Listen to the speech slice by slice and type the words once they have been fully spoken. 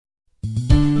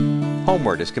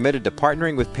Homeward is committed to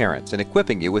partnering with parents and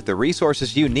equipping you with the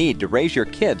resources you need to raise your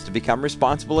kids to become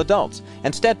responsible adults.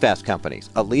 And Steadfast Companies,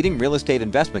 a leading real estate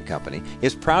investment company,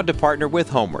 is proud to partner with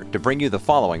Homeward to bring you the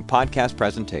following podcast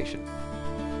presentation.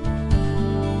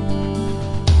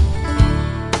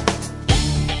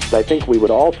 I think we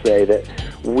would all say that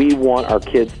we want our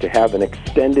kids to have an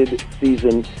extended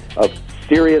season of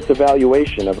serious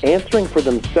evaluation, of answering for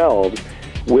themselves.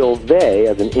 Will they,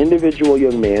 as an individual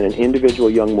young man and individual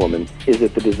young woman, is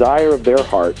it the desire of their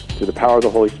heart, through the power of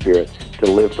the Holy Spirit, to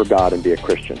live for God and be a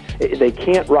Christian? They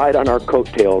can't ride on our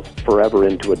coattails forever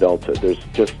into adulthood. There's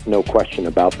just no question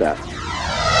about that.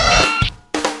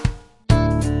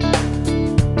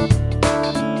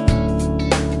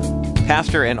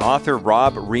 Pastor and author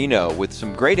Rob Rienow with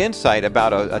some great insight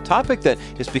about a topic that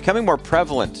is becoming more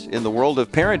prevalent in the world of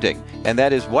parenting, and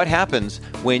that is what happens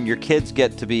when your kids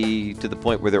get to be to the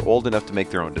point where they're old enough to make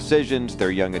their own decisions, they're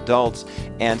young adults,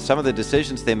 and some of the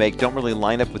decisions they make don't really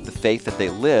line up with the faith that they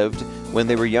lived when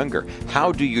they were younger.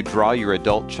 How do you draw your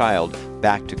adult child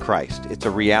back to Christ? It's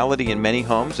a reality in many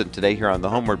homes, and today here on the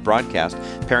Homeward broadcast,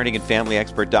 parenting and family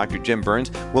expert Dr. Jim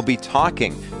Burns will be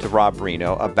talking to Rob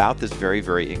Rienow about this very,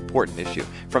 very important issue.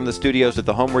 From the studios at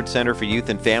the Homeward Center for Youth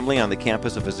and Family on the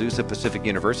campus of Azusa Pacific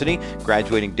University,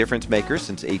 graduating difference makers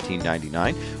since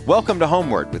 1899. Welcome to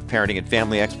Homeward with parenting and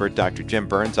family expert Dr. Jim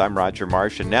Burns. I'm Roger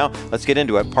Marsh, and now let's get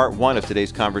into it. Part one of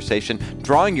today's conversation,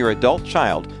 drawing your adult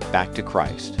child back to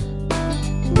Christ.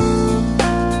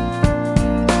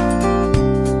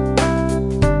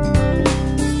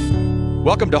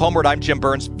 Welcome to Homeward. I'm Jim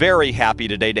Burns. Very happy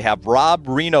today to have Rob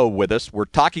Rienow with us. We're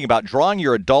talking about drawing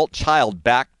your adult child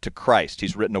back to Christ.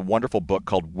 He's written a wonderful book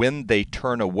called When They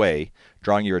Turn Away,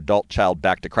 Drawing Your Adult Child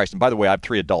Back to Christ. And by the way, I have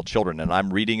 3 adult children, and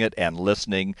I'm reading it and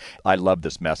listening. I love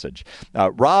this message.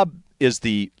 Rob is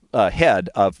the head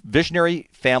of Visionary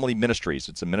Family Ministries.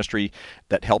 It's a ministry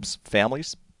that helps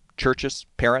families, churches,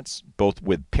 parents, both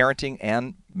with parenting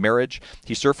and marriage.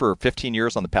 He served for 15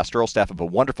 years on the pastoral staff of a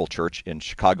wonderful church in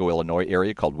Chicago, Illinois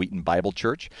area called Wheaton Bible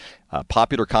Church.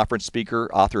 Popular conference speaker,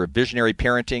 author of Visionary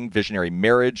Parenting, Visionary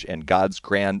Marriage, and God's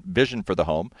Grand Vision for the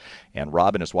Home. And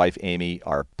Rob and his wife, Amy,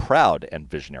 are proud and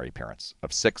visionary parents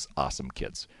of 6 awesome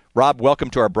kids. Rob, welcome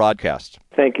to our broadcast.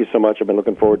 Thank you so much. I've been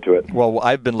looking forward to it. Well,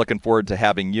 I've been looking forward to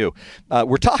having you.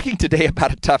 We're talking today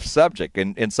about a tough subject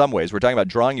in some ways. We're talking about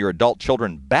drawing your adult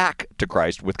children back to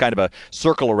Christ with kind of a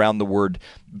circle around the word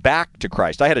back to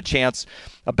Christ. I had a chance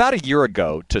about a year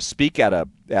ago to speak at a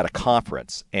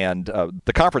conference, and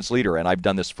the conference leader, and I've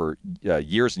done this for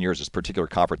years and years, this particular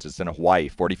conference is in Hawaii,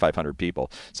 4,500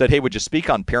 people, said, "Hey, would you speak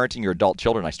on parenting your adult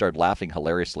children?" I started laughing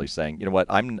hilariously, saying, "You know what,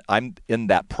 I'm in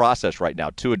that process right now.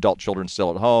 2 adult children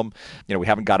still at home. You know, we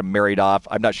haven't got them married off.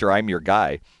 I'm not sure I'm your guy."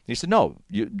 And he said, "No,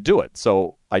 you do it."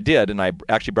 So I did, and I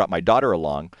actually brought my daughter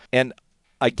along, and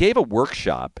I gave a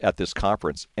workshop at this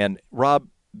conference. And Rob,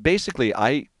 basically,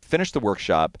 I finished the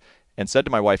workshop and said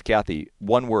to my wife, Kathy,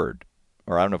 one word,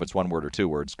 or I don't know if it's 1 word or 2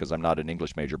 words because I'm not an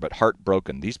English major, but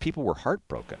heartbroken. These people were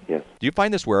heartbroken. Yes. Do you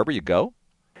find this wherever you go?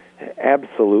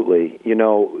 Absolutely. You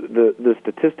know, the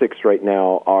statistics right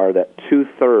now are that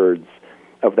 2/3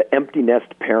 of the empty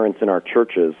nest parents in our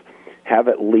churches have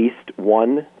at least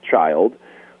one child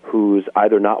who's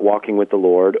either not walking with the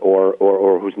Lord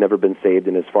or who's never been saved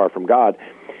and is far from God.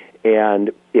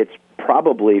 And it's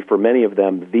probably, for many of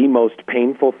them, the most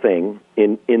painful thing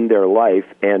in their life.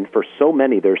 And for so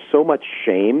many, there's so much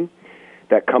shame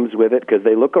that comes with it because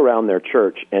they look around their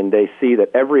church and they see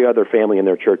that every other family in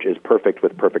their church is perfect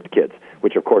with perfect kids,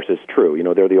 which, of course, is true. You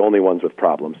know, they're the only ones with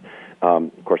problems.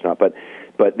 Of course not. But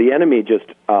the enemy just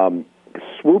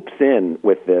swoops in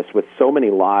with this, with so many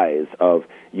lies of,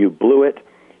 you blew it,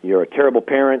 you're a terrible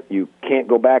parent, you can't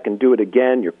go back and do it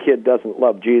again, your kid doesn't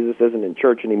love Jesus, isn't in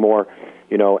church anymore,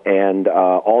 you know, and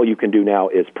all you can do now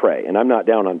is pray. And I'm not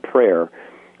down on prayer,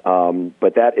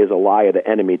 but that is a lie of the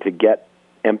enemy to get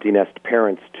empty nest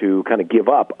parents to kind of give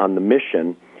up on the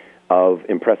mission of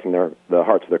impressing the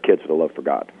hearts of their kids with a love for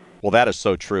God. Well, that is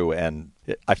so true, and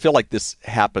I feel like this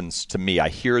happens to me. I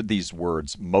hear these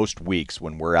words most weeks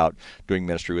when we're out doing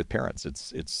ministry with parents.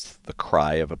 It's the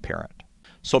cry of a parent.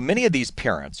 So many of these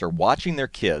parents are watching their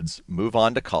kids move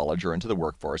on to college or into the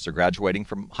workforce. They're graduating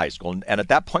from high school, and at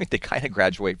that point, they kind of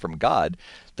graduate from God.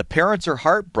 The parents are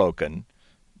heartbroken.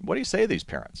 What do you say to these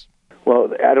parents?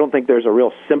 Well, I don't think there's a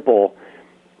real simple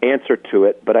answer to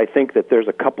it, but I think that there's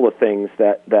a couple of things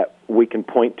that we can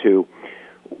point to.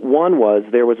 One was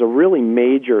there was a really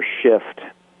major shift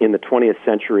in the 20th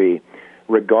century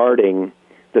regarding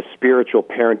the spiritual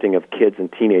parenting of kids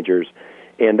and teenagers,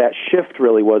 and that shift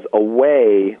really was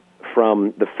away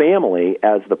from the family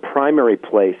as the primary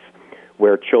place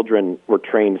where children were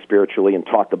trained spiritually and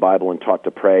taught the Bible and taught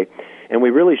to pray. And we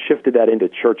really shifted that into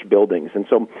church buildings. And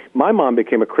so my mom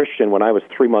became a Christian when I was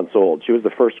 3 months old. She was the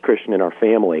first Christian in our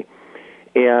family.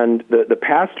 And the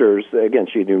pastors, again,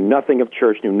 she knew nothing of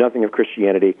church, knew nothing of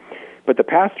Christianity, but the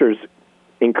pastors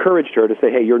encouraged her to say,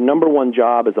 hey, your number one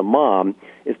job as a mom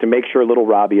is to make sure little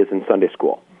Robbie is in Sunday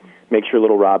school. Make sure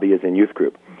little Robbie is in youth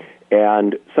group.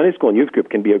 And Sunday school and youth group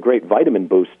can be a great vitamin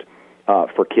boost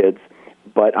for kids.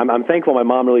 But I'm thankful my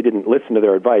mom really didn't listen to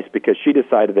their advice, because she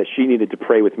decided that she needed to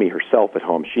pray with me herself at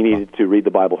home. She needed to read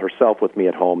the Bible herself with me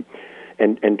at home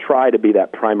and try to be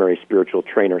that primary spiritual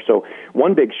trainer. So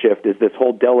one big shift is this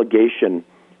whole delegation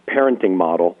parenting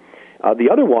model. The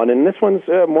other one, and this one's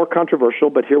more controversial,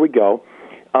 but here we go,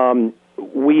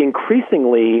 we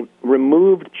increasingly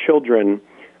removed children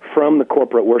from the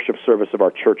corporate worship service of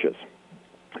our churches.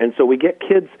 And so we get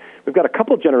kids, we've got a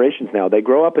couple of generations now. They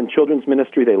grow up in children's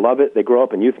ministry, they love it. They grow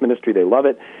up in youth ministry, they love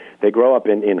it. They grow up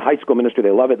in high school ministry,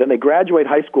 they love it. Then they graduate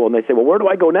high school and they say, well, where do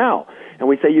I go now? And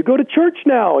we say, you go to church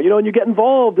now, and you get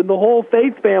involved in the whole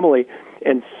faith family.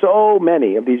 And so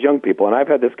many of these young people, and I've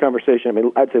had this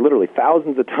conversation, I'd say literally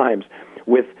thousands of times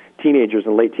with teenagers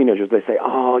and late teenagers, they say,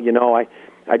 oh,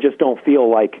 I just don't feel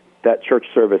like that church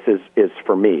service is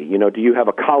for me. Do you have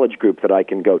a college group that I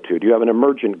can go to? Do you have an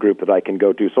emergent group that I can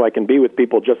go to so I can be with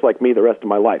people just like me the rest of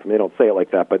my life? They don't say it like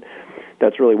that, but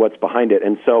that's really what's behind it.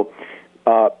 And so,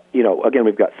 again,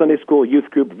 we've got Sunday school,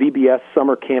 youth group, VBS,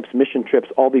 summer camps, mission trips,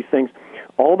 all these things.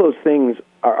 All those things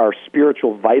are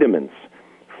spiritual vitamins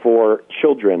for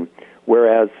children,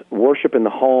 whereas worship in the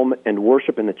home and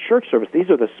worship in the church service, these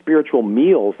are the spiritual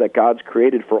meals that God's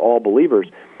created for all believers.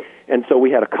 And so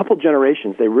we had a couple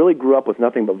generations. They really grew up with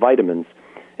nothing but vitamins,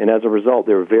 and as a result,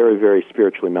 they were very, very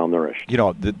spiritually malnourished.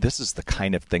 This is the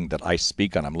kind of thing that I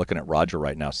speak on. I'm looking at Roger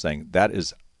right now saying that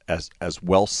is as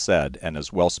well said and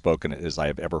as well spoken as I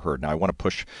have ever heard. Now, I want to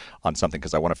push on something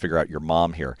because I want to figure out your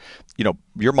mom here.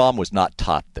 Your mom was not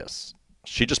taught this.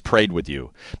 She just prayed with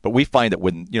you. But we find that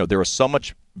when, there is so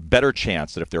much better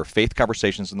chance that if there are faith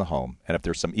conversations in the home, and if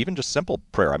there's some even just simple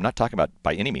prayer, I'm not talking about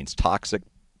by any means toxic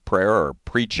prayer or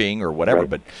preaching or whatever,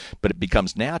 right, but it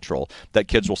becomes natural that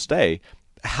kids will stay.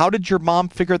 How did your mom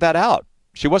figure that out?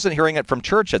 She wasn't hearing it from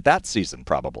church at that season,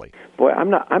 probably. Boy, I'm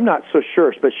not so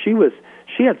sure, but she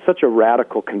had such a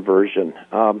radical conversion.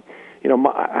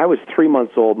 I was 3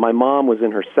 months old. My mom was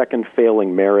in her second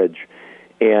failing marriage,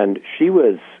 and she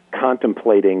was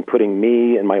contemplating putting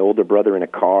me and my older brother in a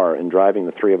car and driving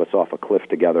the three of us off a cliff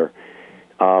together.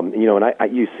 And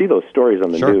you see those stories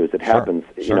on the news. It happens,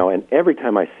 and every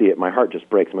time I see it, my heart just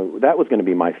breaks. That was going to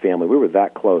be my family. We were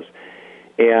that close.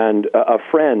 And a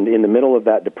friend in the middle of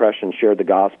that depression shared the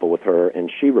gospel with her,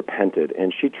 and she repented,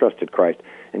 and she trusted Christ.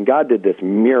 And God did this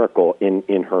miracle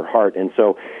in her heart. And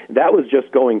so that was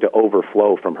just going to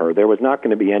overflow from her. There was not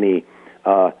going to be any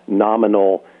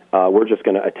nominal, we're just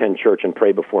going to attend church and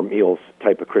pray before meals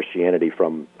type of Christianity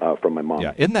from my mom.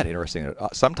 Yeah, isn't that interesting?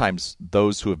 Sometimes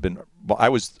those who have been,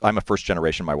 I'm a first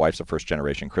generation, my wife's a first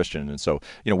generation Christian, and so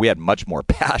we had much more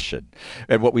passion.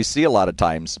 And what we see a lot of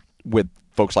times with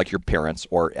folks like your parents,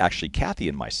 or actually Kathy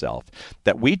and myself,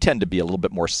 that we tend to be a little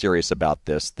bit more serious about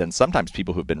this than sometimes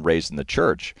people who've been raised in the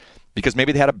church, because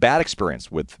maybe they had a bad experience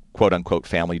with quote-unquote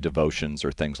family devotions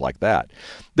or things like that.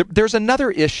 There's another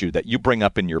issue that you bring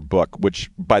up in your book, which,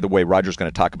 by the way, Roger's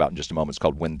going to talk about in just a moment. It's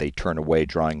called When They Turn Away,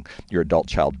 Drawing Your Adult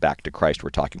Child Back to Christ. We're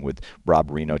talking with Rob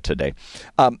Rienow today.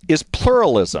 Is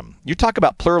pluralism. You talk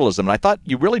about pluralism, and I thought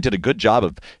you really did a good job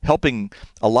of helping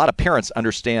a lot of parents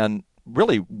understand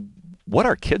really what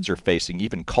our kids are facing,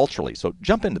 even culturally. So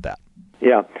jump into that.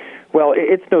 Yeah. Well,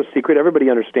 it's no secret. Everybody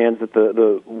understands that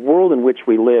the world in which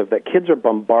we live, that kids are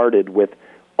bombarded with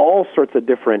all sorts of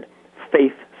different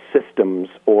faith systems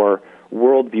or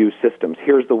worldview systems.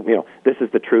 Here's this is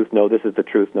the truth. No, this is the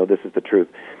truth. No, this is the truth.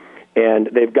 And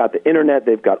they've got the internet.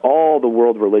 They've got all the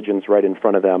world religions right in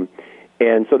front of them.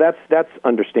 And so that's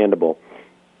understandable.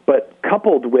 But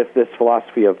coupled with this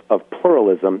philosophy of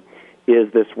pluralism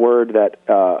is this word that,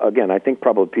 again, I think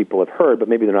probably people have heard, but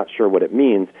maybe they're not sure what it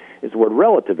means, is the word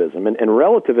relativism. And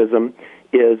relativism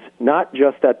is not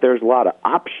just that there's a lot of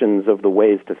options of the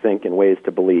ways to think and ways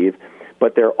to believe,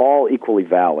 but they're all equally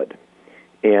valid,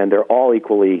 and they're all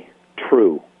equally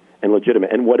true and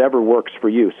legitimate, and whatever works for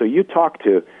you. So you talk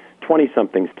to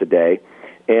 20-somethings today,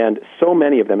 and so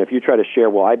many of them, if you try to share,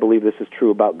 well, I believe this is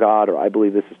true about God, or I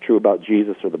believe this is true about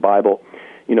Jesus or the Bible,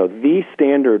 the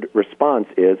standard response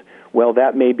is, well,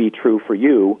 that may be true for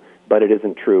you, but it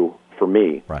isn't true for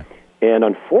me. Right. And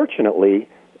unfortunately,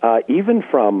 even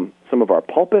from some of our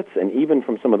pulpits and even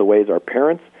from some of the ways our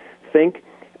parents think,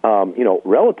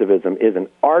 relativism is an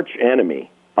arch enemy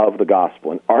of the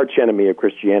gospel, an arch enemy of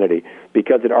Christianity,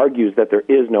 because it argues that there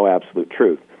is no absolute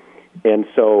truth. And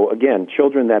so, again,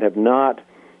 children that have not,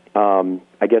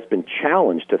 been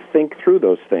challenged to think through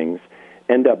those things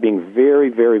end up being very,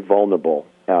 very vulnerable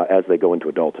as they go into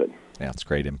adulthood. Yeah, that's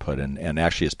great input. And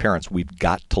actually, as parents, we've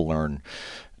got to learn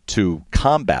to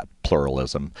combat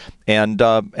pluralism, and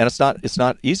it's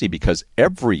not easy, because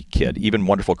every kid, even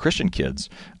wonderful Christian kids,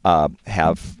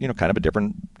 have kind of a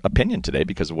different opinion today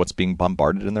because of what's being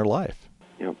bombarded in their life.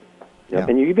 Yep. Yeah.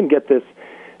 And you even get this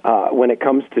when it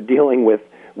comes to dealing with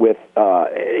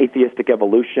atheistic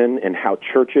evolution and how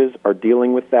churches are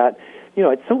dealing with that.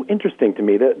 It's so interesting to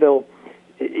me that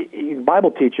the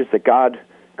Bible teaches that God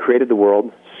created the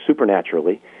world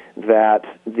supernaturally, that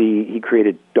He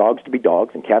created dogs to be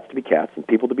dogs and cats to be cats and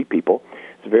people to be people.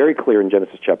 It's very clear in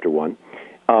Genesis chapter 1.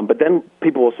 But then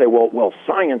people will say, well,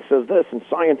 science says this and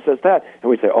science says that. And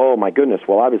we say, oh, my goodness,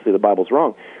 well, obviously the Bible's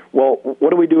wrong. Well, what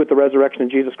do we do with the resurrection of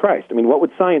Jesus Christ? I mean, what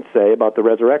would science say about the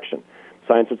resurrection?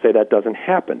 Science would say that doesn't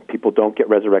happen. People don't get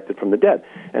resurrected from the dead.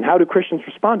 And how do Christians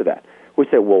respond to that? We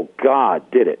say, well, God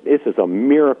did it. This is a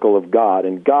miracle of God,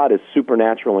 and God is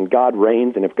supernatural, and God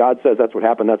reigns, and if God says that's what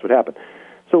happened, that's what happened.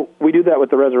 So we do that with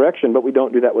the resurrection, but we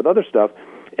don't do that with other stuff.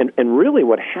 And really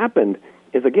what happened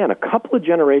is, again, a couple of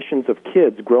generations of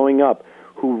kids growing up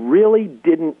who really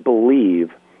didn't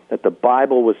believe that the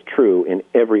Bible was true in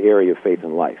every area of faith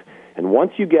and life. And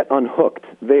once you get unhooked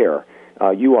there,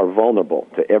 you are vulnerable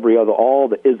to all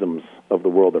the isms of the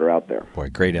world that are out there. Boy,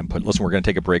 great input. Listen, we're going to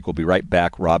take a break. We'll be right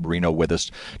back. Rob Rienow with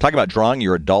us, talking about drawing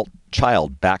your adult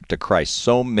child back to Christ.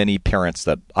 So many parents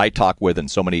that I talk with, and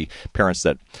so many parents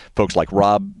that folks like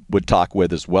Rob would talk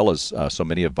with, as well as so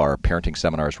many of our parenting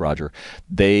seminars, Roger,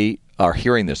 they are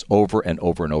hearing this over and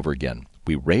over and over again.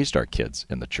 We raised our kids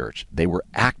in the church. They were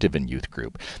active in youth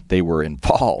group. They were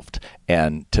involved.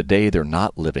 And today they're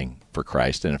not living for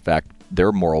Christ. And in fact,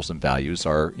 their morals and values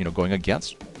are, going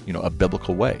against, a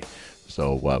biblical way.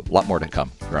 So a lot more to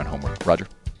come here on Homework. Roger?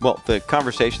 Well, the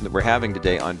conversation that we're having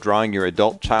today on drawing your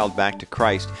adult child back to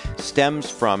Christ stems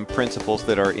from principles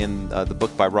that are in the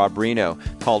book by Rob Rienow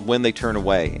called When They Turn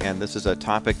Away. And this is a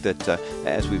topic that,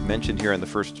 as we've mentioned here in the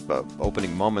first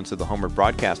opening moments of the Homeward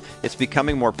broadcast, it's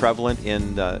becoming more prevalent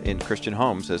in Christian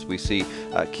homes as we see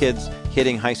kids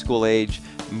hitting high school age,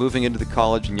 moving into the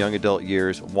college and young adult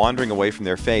years, wandering away from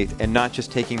their faith, and not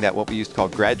just taking that what we used to call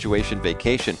graduation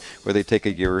vacation, where they take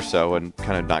a year or so and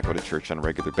kind of not go to church on a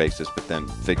regular basis, but then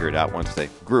figure it out once they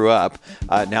grew up.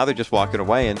 Now they're just walking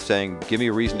away and saying, give me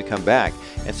a reason to come back.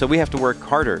 And so we have to work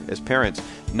harder as parents,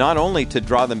 not only to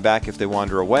draw them back if they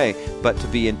wander away, but to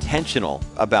be intentional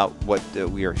about what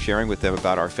we are sharing with them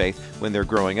about our faith when they're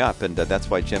growing up. And that's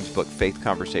why Jim's book, Faith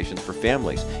Conversations for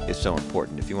Families, is so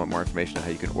important. If you want more information on how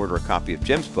you can order a copy of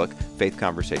Jim's book, Faith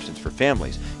Conversations for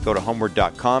Families, go to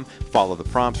homeward.com, follow the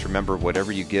prompts. Remember,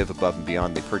 whatever you give above and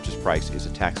beyond the purchase price is a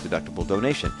tax-deductible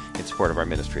donation in support of our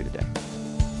ministry today.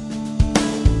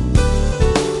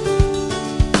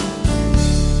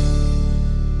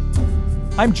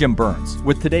 I'm Jim Burns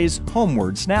with today's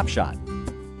Homeward Snapshot.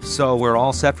 So we're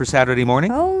all set for Saturday morning?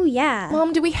 Oh, yeah.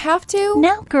 Mom, do we have to?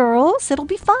 No, girls, it'll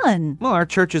be fun. Well, our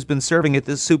church has been serving at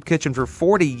this soup kitchen for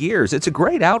 40 years. It's a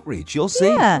great outreach. You'll see.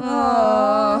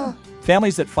 Yeah.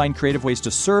 Families that find creative ways to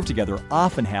serve together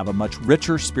often have a much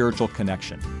richer spiritual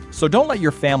connection. So don't let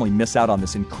your family miss out on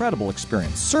this incredible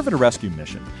experience. Serve at a rescue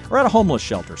mission or at a homeless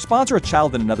shelter. Sponsor a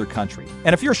child in another country.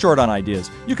 And if you're short on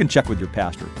ideas, you can check with your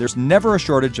pastor. There's never a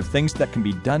shortage of things that can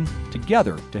be done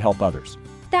together to help others.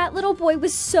 That little boy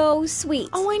was so sweet.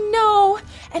 Oh, I know.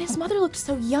 And his mother looked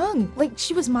so young. Like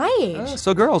she was my age.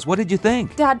 So girls, what did you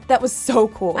think? Dad, that was so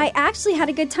cool. I actually had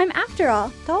a good time after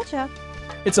all. Told ya.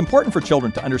 It's important for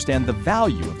children to understand the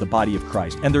value of the body of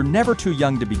Christ, and they're never too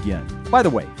young to begin. By the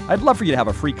way, I'd love for you to have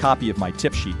a free copy of my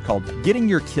tip sheet called Getting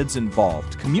Your Kids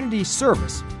Involved, Community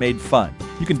Service Made Fun.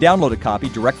 You can download a copy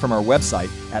direct from our website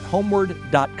at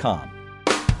homeward.com.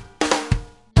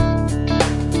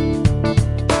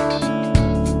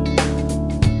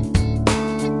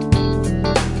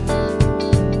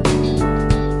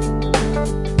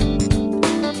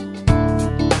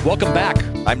 Welcome back.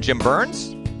 I'm Jim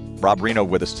Burns. Rob Rienow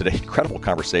with us today. Incredible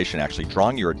conversation, actually,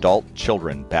 drawing your adult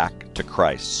children back to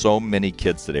Christ. So many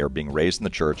kids today are being raised in the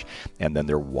church, and then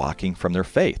they're walking from their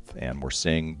faith. And we're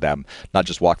seeing them not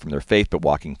just walk from their faith, but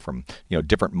walking from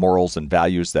different morals and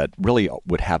values that really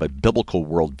would have a biblical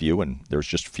worldview. And there's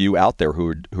just few out there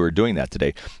who are doing that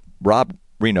today. Rob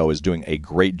Rienow is doing a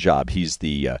great job. He's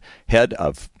the head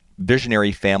of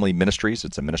Visionary Family Ministries.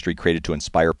 It's a ministry created to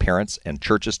inspire parents and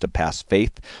churches to pass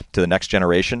faith to the next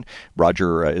generation.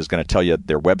 Roger is going to tell you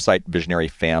their website,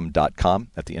 visionaryfam.com,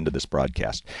 at the end of this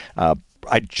broadcast.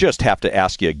 I just have to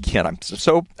ask you again. I'm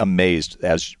so amazed,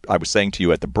 as I was saying to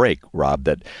you at the break, Rob,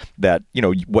 that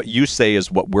what you say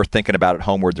is what we're thinking about at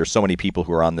home, where there's so many people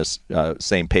who are on this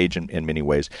same page in many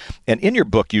ways. And in your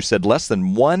book, you said less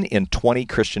than 1 in 20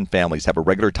 Christian families have a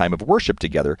regular time of worship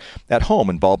together at home,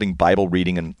 involving Bible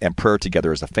reading and prayer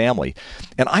together as a family.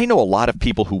 And I know a lot of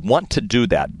people who want to do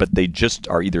that, but they just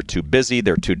are either too busy,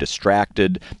 they're too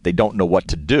distracted, they don't know what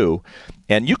to do.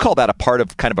 And you call that a part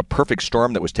of kind of a perfect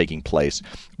storm that was taking place,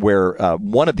 where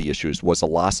one of the issues was a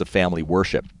loss of family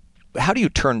worship. How do you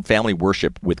turn family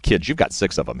worship with kids? You've got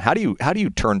 6 of them. How do you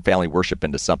turn family worship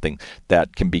into something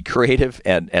that can be creative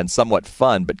and somewhat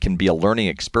fun, but can be a learning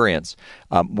experience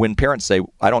when parents say,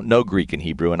 I don't know Greek and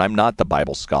Hebrew, and I'm not the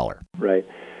Bible scholar? Right.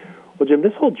 Well, Jim,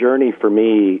 this whole journey for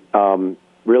me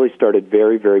really started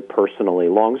very, very personally.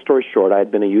 Long story short, I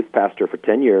had been a youth pastor for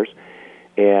 10 years.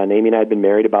 And Amy and I had been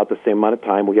married about the same amount of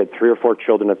time. We had 3 or 4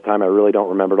 children at the time. I really don't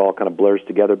remember. It all kind of blurs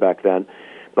together back then.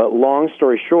 But long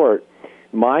story short,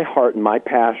 my heart and my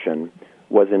passion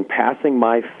was in passing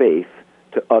my faith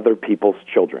to other people's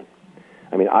children.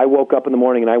 I mean, I woke up in the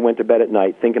morning and I went to bed at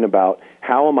night thinking about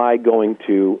how am I going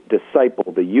to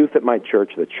disciple the youth at my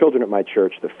church, the children at my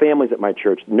church, the families at my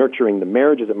church, nurturing the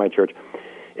marriages at my church.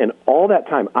 And all that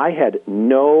time, I had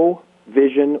no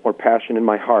vision or passion in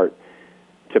my heart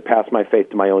to pass my faith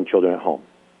to my own children at home.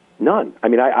 None. I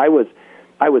mean, I was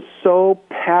so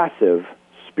passive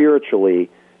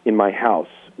spiritually in my house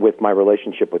with my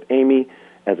relationship with Amy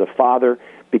as a father,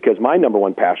 because my number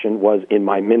one passion was in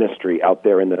my ministry out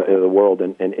there in the world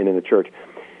and in the church.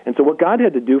 And so what God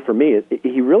had to do for me is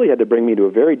He really had to bring me to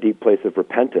a very deep place of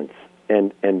repentance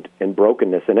and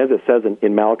brokenness. And as it says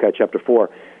in Malachi chapter 4,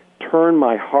 turn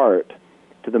my heart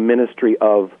to the ministry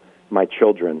of my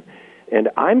children. And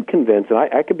I'm convinced, and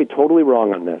I could be totally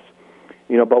wrong on this,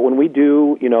 but when we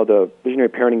do, the visionary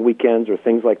parenting weekends or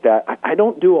things like that, I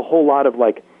don't do a whole lot of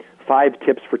 5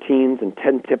 tips for teens and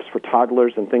 10 tips for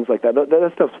toddlers and things like that.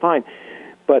 That stuff's fine.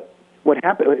 But what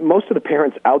happened, most of the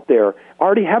parents out there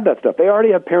already have that stuff. They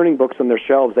already have parenting books on their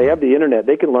shelves. They have the internet.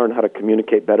 They can learn how to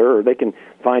communicate better, or they can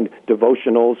find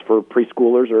devotionals for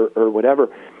preschoolers or whatever.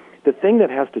 The thing that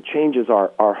has to change is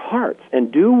our hearts.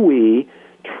 And do we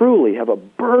truly have a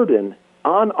burden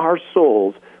on our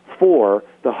souls for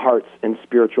the hearts and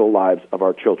spiritual lives of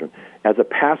our children? As a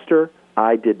pastor,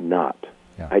 I did not.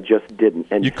 Yeah. I just didn't.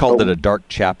 And you called it a dark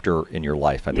chapter in your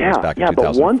life. I think it was back in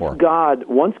 2004. But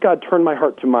once God turned my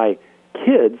heart to my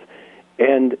kids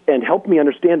and helped me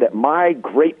understand that my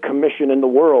great commission in the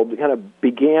world kind of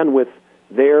began with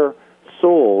their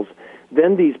souls,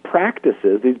 then these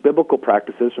practices, these biblical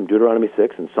practices from Deuteronomy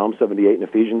 6 and Psalm 78 and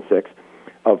Ephesians 6,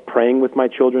 of praying with my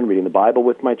children, reading the Bible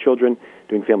with my children,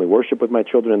 doing family worship with my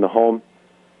children in the home,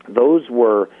 those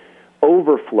were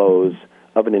overflows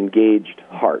of an engaged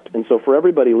heart. And so for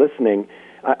everybody listening,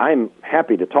 I'm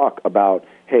happy to talk about,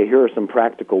 hey, here are some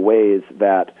practical ways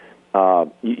that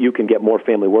you can get more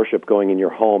family worship going in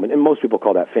your home. And most people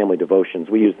call that family devotions.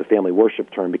 We use the family worship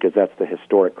term because that's the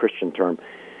historic Christian term.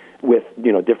 With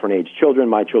different age children,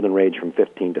 my children range from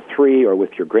 15 to 3, or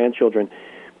with your grandchildren.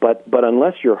 But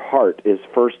unless your heart is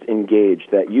first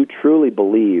engaged, that you truly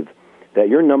believe that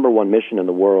your number one mission in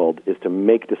the world is to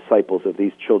make disciples of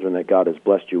these children that God has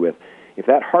blessed you with, if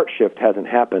that heart shift hasn't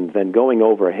happened, then going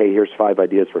over, hey, here's 5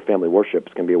 ideas for family worship,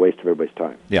 is going to be a waste of everybody's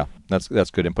time. Yeah, that's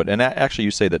good input. And actually,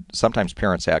 you say that sometimes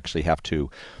parents actually have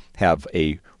to have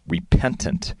a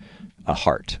repentant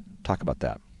heart. Talk about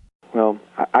that. Well,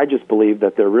 I just believe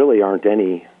that there really aren't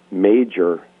any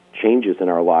major changes in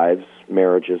our lives,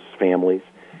 marriages, families,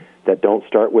 that don't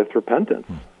start with repentance.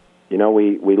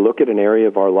 We look at an area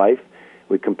of our life,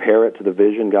 we compare it to the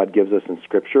vision God gives us in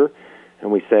Scripture,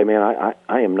 and we say, man,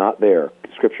 I am not there.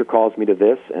 Scripture calls me to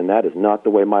this, and that is not the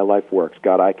way my life works.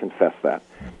 God, I confess that.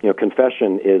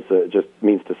 Confession is just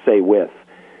means to say with,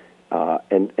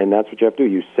 and that's what you have to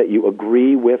do. You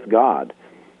agree with God.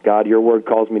 God, your word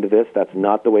calls me to this. That's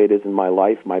not the way it is in my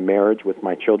life, my marriage, with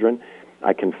my children.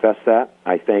 I confess that.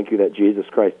 I thank you that Jesus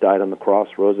Christ died on the cross,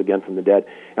 rose again from the dead.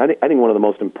 And I think one of the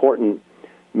most important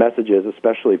messages,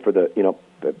 especially for the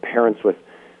parents with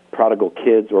prodigal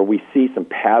kids, or we see some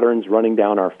patterns running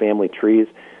down our family trees,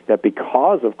 that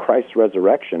because of Christ's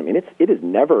resurrection, it is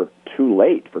never too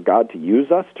late for God to use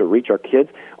us to reach our kids.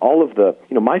 All of the,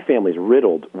 my family's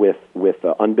riddled with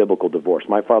unbiblical divorce.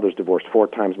 My father's divorced 4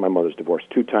 times. My mother's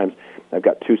divorced 2 times. I've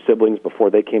got 2 siblings.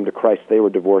 Before they came to Christ, they were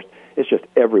divorced. It's just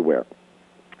everywhere.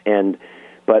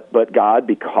 But God,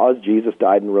 because Jesus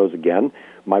died and rose again,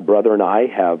 my brother and I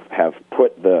have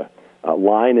put the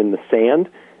line in the sand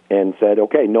and said,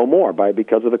 okay, no more.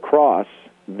 Because of the cross,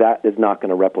 that is not going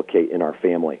to replicate in our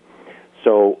family.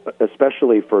 So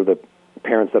especially for the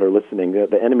parents that are listening,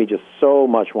 the enemy just so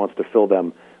much wants to fill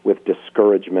them with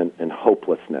discouragement and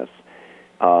hopelessness.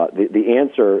 The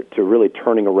answer to really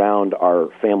turning around our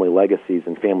family legacies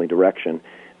and family direction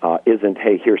isn't,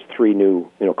 hey, here's 3 new,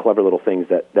 clever little things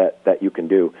that you can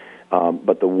do,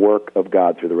 but the work of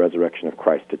God through the resurrection of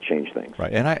Christ to change things.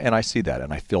 Right, and I see that,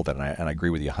 and I feel that, and I agree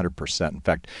with you 100%. In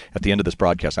fact, at the end of this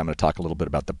broadcast, I'm going to talk a little bit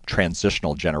about the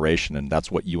transitional generation, and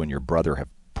that's what you and your brother have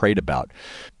prayed about.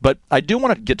 But I do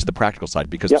want to get to the practical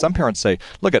side, because some parents say,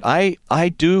 look, I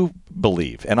do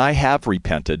believe, and I have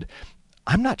repented.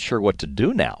 I'm not sure what to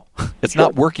do now. It's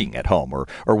not working at home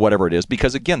or whatever it is,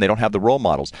 because, again, they don't have the role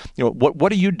models.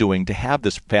 What are you doing to have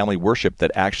this family worship that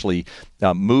actually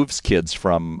moves kids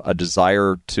from a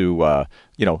desire to,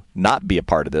 not be a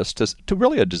part of this to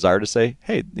really a desire to say,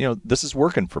 hey, this is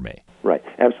working for me? Right.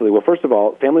 Absolutely. Well, first of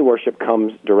all, family worship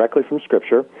comes directly from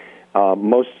Scripture,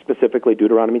 most specifically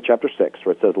Deuteronomy chapter 6,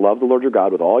 where it says, love the Lord your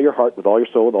God with all your heart, with all your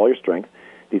soul, with all your strength.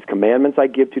 These commandments I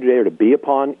give to you today are to be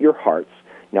upon your hearts.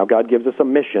 Now, God gives us a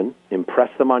mission, impress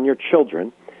them on your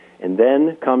children, and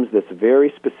then comes this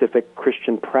very specific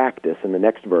Christian practice in the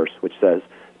next verse, which says,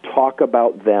 talk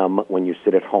about them when you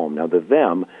sit at home. Now, the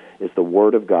them is the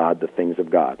Word of God, the things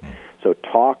of God. So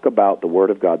talk about the Word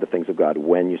of God, the things of God,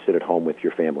 when you sit at home with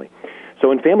your family. So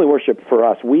in family worship for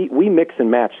us, we mix and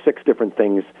match 6 different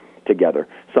things together.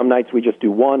 Some nights we just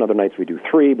do 1, other nights we do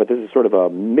 3, but this is sort of a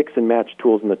mix and match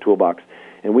tools in the toolbox.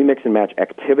 And we mix and match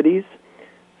activities,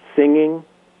 singing,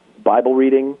 Bible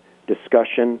reading,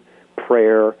 discussion,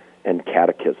 prayer, and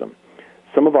catechism.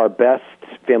 Some of our best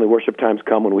family worship times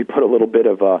come when we put a little bit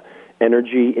of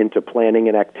energy into planning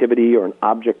an activity or an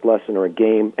object lesson or a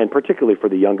game, and particularly for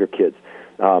the younger kids.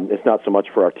 It's not so much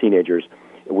for our teenagers.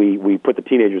 We put the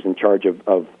teenagers in charge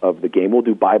of the game. We'll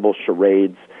do Bible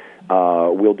charades.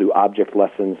 We'll do object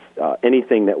lessons,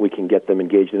 anything that we can get them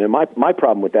engaged in. And my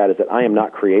problem with that is that I am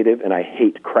not creative, and I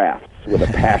hate crafts with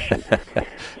a passion.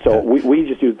 So we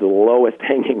just use the lowest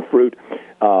hanging fruit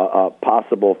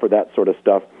possible for that sort of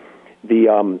stuff.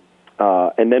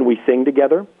 And then we sing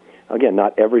together. Again,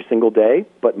 not every single day,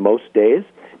 but most days.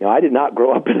 Now, I did not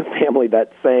grow up in a family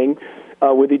that sang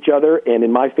with each other, and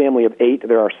in my family of 8,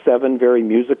 there are 7 very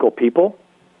musical people.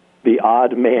 The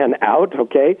odd man out,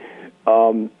 okay?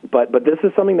 But this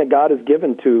is something that God has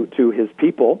given to His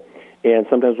people, and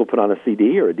sometimes we'll put on a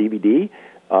CD or a DVD,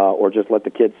 or just let the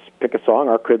kids pick a song.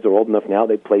 Our kids are old enough now;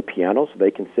 they play piano, so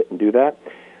they can sit and do that.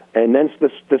 And then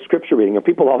the scripture reading. And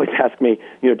people always ask me,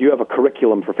 do you have a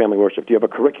curriculum for family worship? Do you have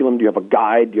a curriculum? Do you have a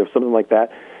guide? Do you have something like that?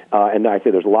 And I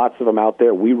say there's lots of them out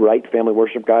there. We write family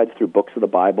worship guides through Books of the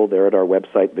Bible. They're at our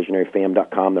website,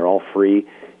 visionaryfam.com. They're all free.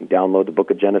 You download the Book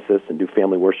of Genesis and do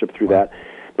family worship through that.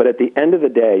 But at the end of the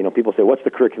day, people say, what's the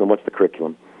curriculum? What's the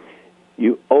curriculum?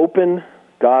 You open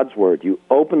God's Word, you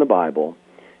open the Bible,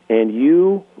 and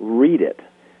you read it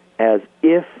as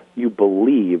if you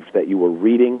believed that you were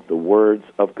reading the words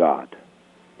of God.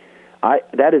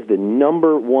 That is the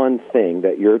number one thing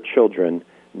that your children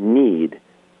need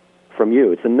from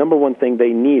you. It's the number one thing they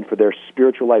need for their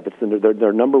spiritual life. It's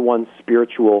their number one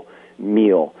spiritual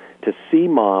meal, to see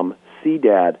mom, see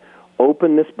dad,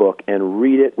 open this book and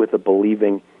read it with a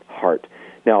believing heart.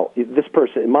 Now, this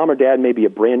person, mom or dad, may be a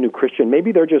brand new Christian.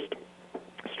 Maybe they're just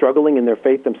struggling in their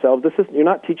faith themselves. You're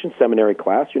not teaching seminary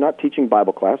class. You're not teaching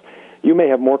Bible class. You may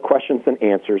have more questions than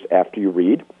answers after you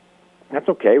read. That's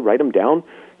okay. Write them down.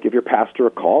 Give your pastor a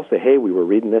call. Say, hey, we were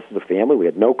reading this as a family. We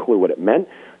had no clue what it meant.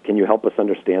 Can you help us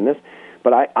understand this?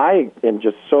 But I am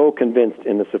just so convinced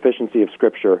in the sufficiency of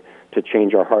Scripture to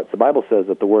change our hearts. The Bible says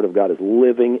that the Word of God is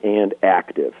living and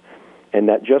active, and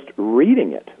that just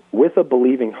reading it with a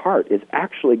believing heart is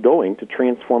actually going to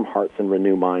transform hearts and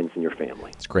renew minds in your family.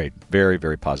 It's great. Very,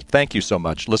 very positive. Thank you so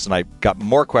much. Listen, I've got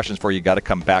more questions for you. Got to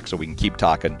come back so we can keep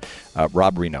talking.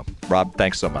 Rob Rienow. Rob,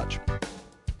 thanks so much.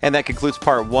 And that concludes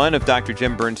part 1 of Dr.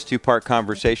 Jim Burns' 2-part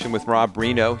conversation with Rob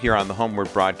Rienow here on the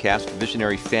Homeward broadcast.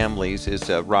 Visionary Families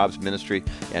is Rob's ministry,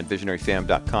 and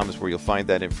visionaryfam.com is where you'll find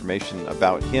that information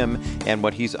about him and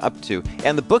what he's up to.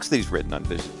 And the books that he's written on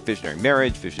visionary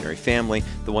marriage, visionary family,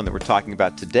 the one that we're talking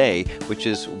about today, which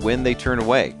is When They Turn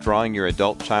Away, Drawing Your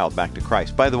Adult Child Back to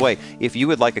Christ. By the way, if you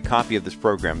would like a copy of this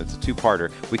program, it's a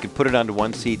 2-parter, we could put it onto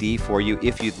one CD for you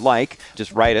if you'd like.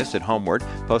 Just write us at Homeward,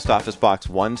 Post Office Box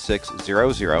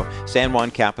 1600, San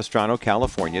Juan Capistrano,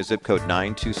 California, zip code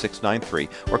 92693,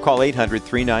 or call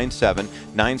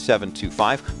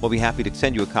 800-397-9725. We'll be happy to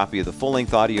send you a copy of the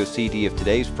full-length audio CD of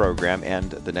today's program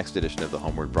and the next edition of the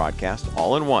Homeward broadcast,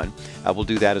 all in one. We'll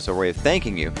do that as a way of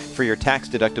thanking you for your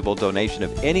tax-deductible donation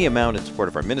of any amount in support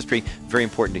of our ministry. Very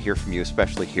important to hear from you,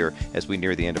 especially here as we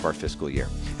near the end of our fiscal year.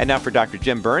 And now for Dr.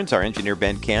 Jim Burns, our engineer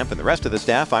Ben Camp, and the rest of the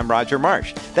staff, I'm Roger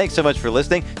Marsh. Thanks so much for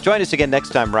listening. Join us again next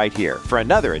time right here for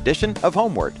another edition of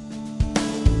Homeward.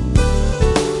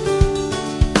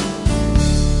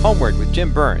 Homeward with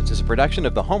Jim Burns is a production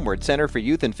of the Homeward Center for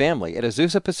Youth and Family at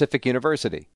Azusa Pacific University.